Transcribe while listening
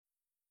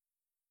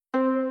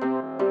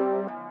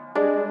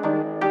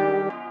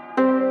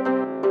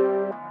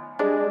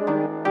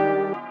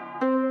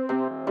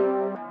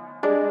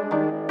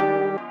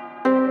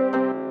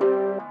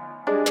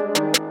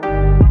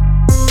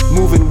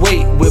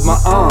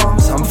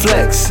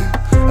flexing.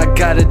 I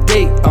got a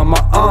date on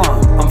my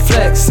arm, I'm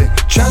flexing.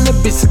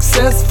 Tryna be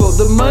successful,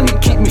 the money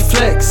keep me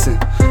flexing.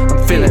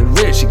 I'm feeling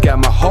rich, you got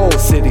my whole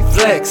city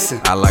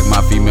flexing. I like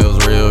my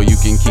females real, you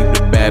can keep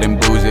the bad and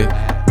bougie.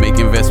 Make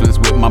investments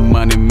with my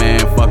money, man,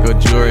 fuck a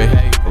jewelry.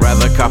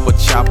 Rather cop a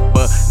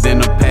chopper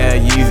than a pair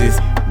of Yeezys.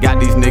 Got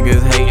these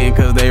niggas hating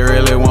cause they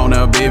really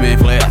wanna be me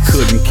flex. I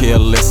couldn't care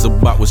less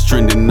about what's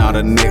trending now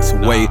the next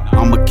wave.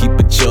 I'ma keep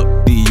it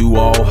Chuck D, you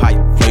all hype.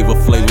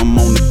 Flavor, I'm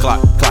on the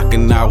clock,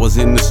 clocking hours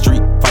in the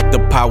street. Fight the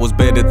powers,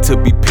 better to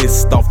be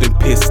pissed off than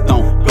pissed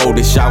on.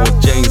 Golden showers,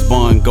 James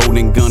Bond,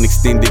 golden gun,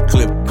 extended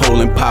clip.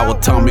 Colin Powell,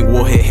 Tommy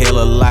Warhead,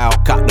 hella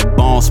loud. Cock the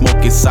bomb,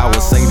 smoking sour.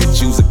 Say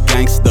that you's a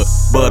gangster,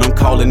 but I'm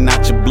calling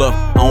out your bluff.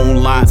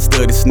 Online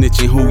study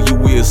snitching, who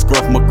you is,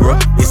 Scruff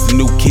McGruff. It's the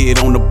new kid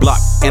on the block,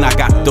 and I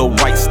got the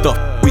right stuff.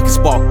 We can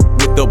spark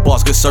with the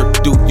boss, good sir,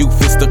 do you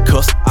fist the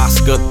cuss?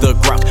 Oscar the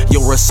grouch,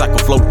 your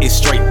recycle flow is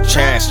straight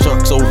trash.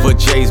 Trucks over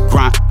Jay's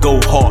grind, go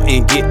hard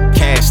and get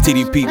cash.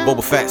 TDP,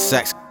 Boba Fett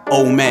sacks.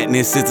 Old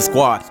Madness is the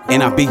squad,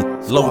 and I be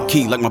low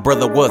key like my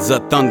brother was a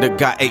thunder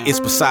guy. Hey, it's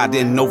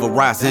Poseidon over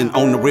rising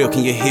on the real.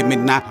 Can you hear me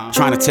now?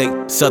 Trying to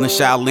take Southern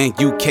Shaolin,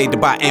 UK,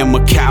 Dubai, and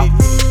Macau.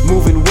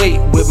 Moving weight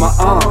with my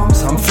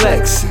arms, I'm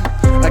flexing.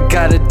 I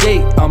got a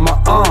date on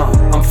my arm,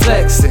 I'm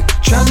flexing.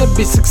 Tryna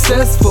be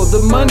successful, the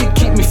money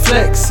keep me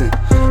flexing.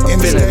 I'm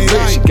feeling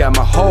rich, you got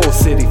my whole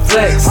city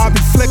flexing. I be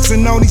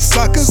flexing on these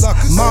suckers,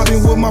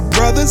 mobbing with my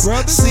brothers.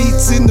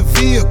 Seats in the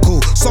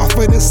vehicle,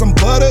 softer than some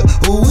butter,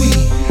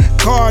 ooh-wee.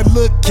 Card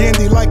look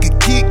candy like a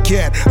Kit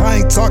Kat. I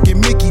ain't talking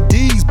Mickey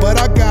D's,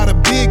 but I got a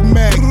Big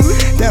Mac.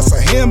 That's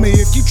a hammer,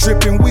 if you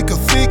trippin', we could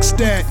fix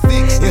that.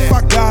 If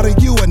I got her,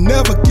 you will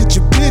never get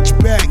your bitch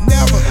back.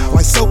 Never.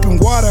 Like soap and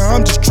water,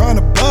 I'm just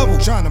tryna bubble.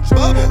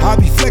 I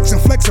be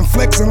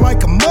flexing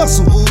like a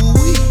muscle.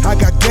 I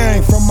got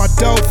gang from my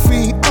dog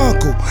fiend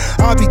uncle.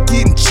 I be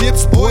getting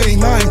chips, boy,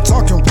 and I ain't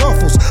talking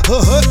ruffles.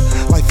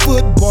 Like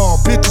football,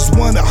 bitches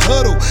wanna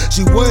huddle.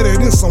 She wetter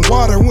than some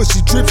water, when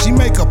she drips, she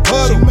make a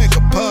puddle.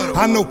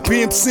 I know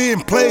pimps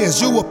and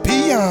players, you a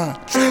peon.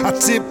 I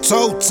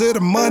tiptoe to the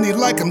money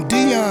like I'm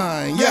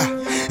Dion, yeah.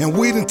 And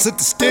we done took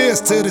the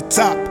stairs to the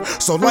top.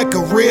 So like a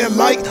red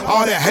light,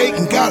 all that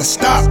hating gotta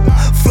stop.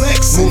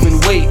 Flexing. Moving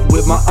weight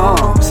with my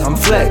arms, I'm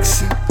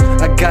flexing.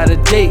 I got a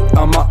date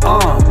on my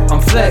arm,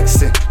 I'm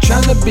flexing.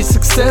 Tryna be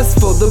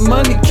successful, the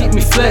money keep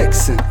me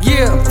flexing.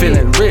 Yeah, I'm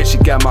feeling rich,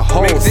 you got my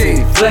whole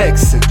city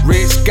flexing.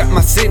 Rich, got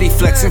my city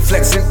flexing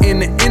in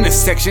the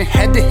intersection.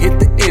 Had to hit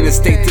the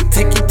interstate to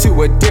take you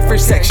to a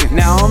different section.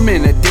 Now I'm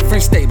in a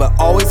different state, but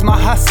always my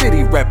hot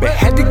city reppin'.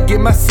 Had to give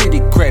my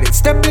city credit,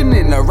 stepping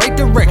in the right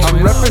direction.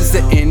 I'm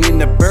representing in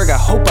the burg, I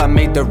hope I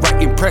made the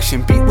right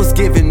impression. Beat was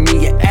giving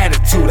me an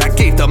attitude, I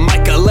gave the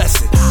mic a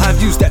lesson.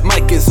 I've used that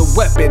mic as a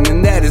weapon,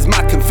 and that is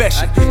my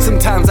confession.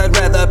 Sometimes I'd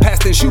rather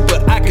pass than shoot,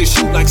 but I can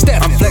shoot like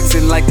Steph. I'm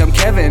flexing like I'm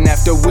Kevin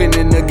after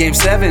winning the game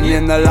 7.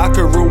 In the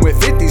locker room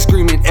with 50,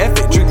 screaming F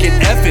it, drinking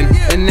effing.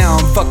 And now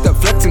I'm fucked up,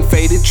 flexing,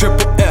 faded,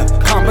 triple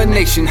F.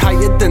 Combination,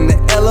 higher than the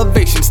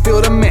elevation.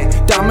 Still the man,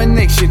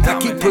 domination. I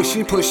keep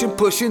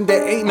pushing,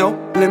 there ain't no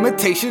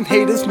limitation.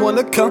 Haters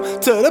wanna come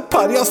to the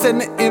party, I'll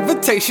send an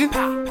invitation.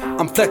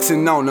 I'm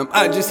flexing on them,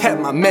 I just had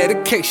my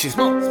medication.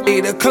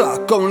 8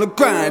 o'clock on the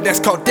grind, that's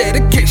called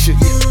dedication.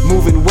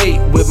 Moving weight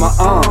with my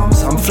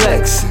arms, I'm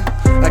flexing.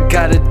 I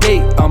got a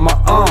date on my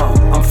arm,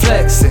 I'm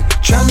flexing.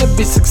 Tryna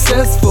be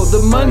successful, the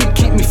money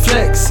keep me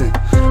flexing.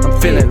 I'm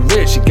feeling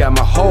rich, you got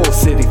my whole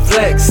city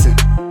flexing.